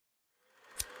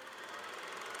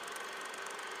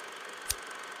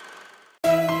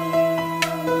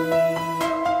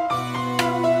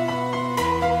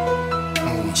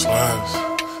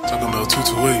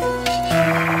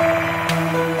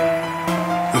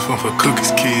This one for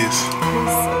Cookies kids.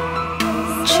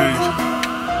 Chief.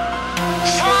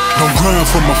 I'm grind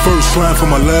for my first line for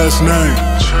my last name.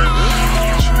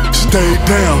 Stayed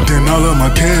down, then all of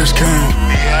my cash came.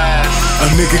 A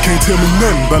nigga can't tell me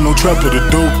nothing about no trap or the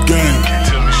dope game.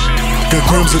 Got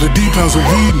grams of the D, pounds of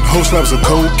weed, and whole slabs of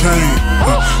cocaine.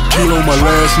 Kelow my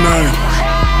last name.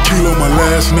 Kelow my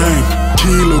last name.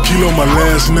 Kelow my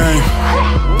last name.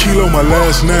 Kelow my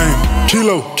last name.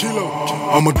 Kelow.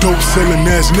 I'm a dope selling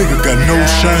ass nigga, got no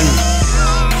shame.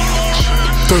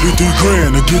 33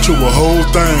 grand to get you a whole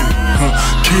thing.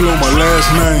 Kelow my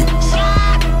last name.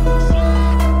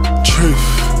 Chief,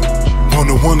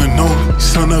 one and only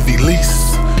son of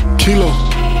Elise. Kelow,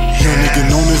 young nigga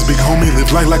known as Big Homie,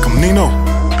 live life like I'm Nino.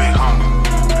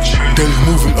 Daily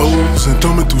moving O's and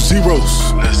thumbing through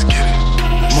zeros. Let's get it.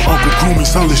 My uncle grew me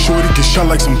solid shorty, get shot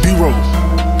like some B-roll.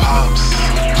 Pops.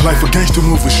 Life a gangster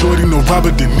moving shorty, no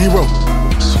Robert De Niro.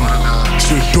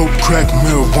 Shit dope, crack,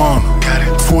 marijuana.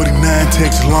 49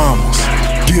 Texas llamas.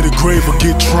 Get a grave or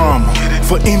get trauma.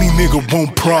 For any nigga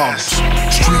want problems.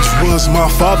 Streets was my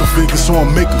father figure, so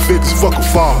I'm making figures, fuck a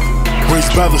father.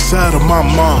 Raised by the side of my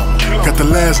mom. Got the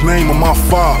last name of my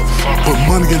father. But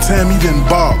money and time he didn't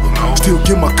bother. Still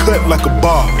get my cut like a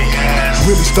bar.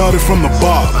 Really started from the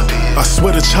bottom. I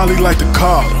swear to Charlie like the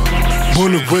Carter.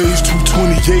 Born and raised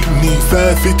 228, need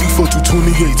 550 for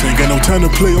 228. Ain't got no time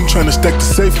to play, I'm trying to stack the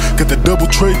safe. Got the double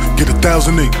tray, get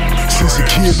 1,008. Since a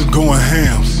kid been going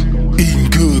hams. Eating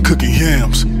good, cooking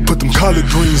yams. Put them collard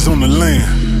greens on the land.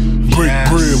 Break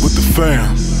bread with the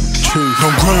fam.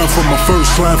 I'm grind for my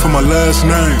first line for my last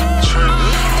name.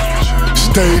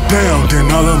 Stayed down,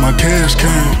 then all of my cash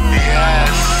came.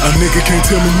 A nigga can't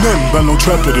tell me nothing about no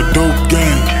trap or the dope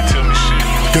game.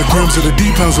 Got grams of the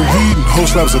D, pounds of weed, and whole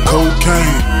slabs of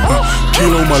cocaine.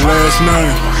 Kelow my last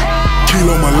name.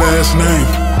 Kelow my last name.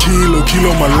 Kelow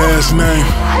my last name.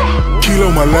 Kelow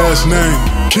my last name.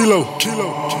 Kelow.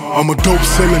 I'm a dope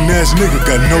selling ass nigga,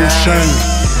 got no shame.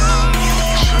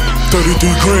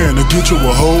 33 grand to get you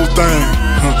a whole thing.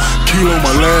 Kelow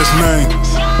my last name.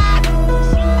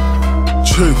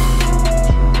 Chief,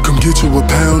 come get you a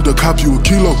pound or cop you a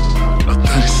kilo.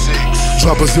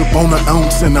 Drop a zip on an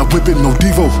ounce and I whip it, no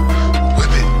Devo.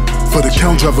 For the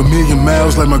count, drive 1,000,000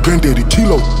 miles like my granddaddy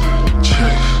Kelow.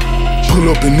 Pull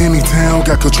up in any town,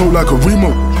 got control like a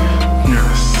remote.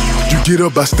 You get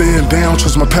up by staying down,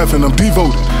 trust my path and I'm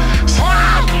devoted.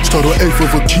 Start an eighth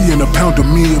of a key and a pound of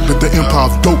meal, but the empire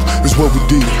of dope is what we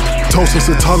did. Toast us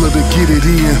a taller to get it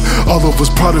in. All of us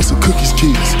products of Cookies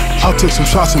kids. I took some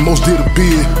shots and most did a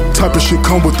bid. Type of shit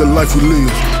come with the life we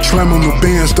live. Slam on the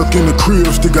band, stuck in the crib.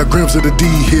 Still got grams of the D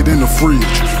hid in the fridge.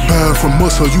 Buying from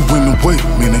us or you win away.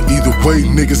 Meaning either way,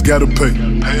 niggas gotta pay.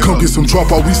 Come get some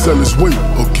drop, all we sell is weight.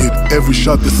 Or get every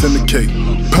shot to syndicate.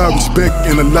 Power, respect,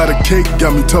 and a lot of cake.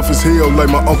 Got me tough as hell like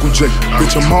my Uncle Jake.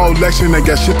 Bitch, I'm all action, ain't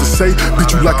got shit to say.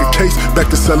 Beat you like a case, back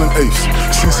to selling apes.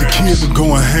 Since a kid been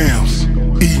going hams.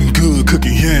 Eating good,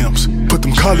 cooking yams. Put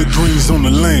them collard greens on the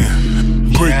land.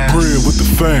 Break bread with the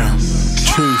fam.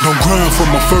 I'm grind for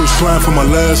my first line for my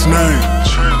last name.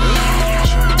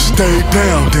 Stayed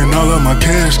down, then all of my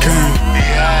cash came.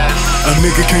 A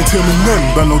nigga can't tell me nothing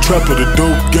about no trap or the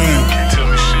dope game.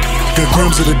 Got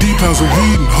grams of the D, pounds of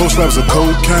weed, and whole slabs of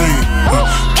cocaine.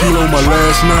 Kelow my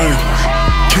last name.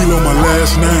 Kelow my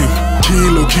last name.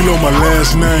 Kelow my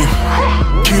last name.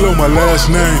 Kelow my last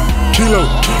name. Kelow.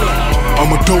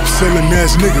 I'm a dope selling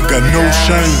ass nigga, got no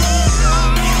shame.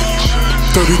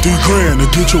 33 grand to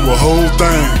get you a whole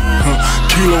thing.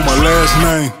 Kelow my last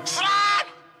name.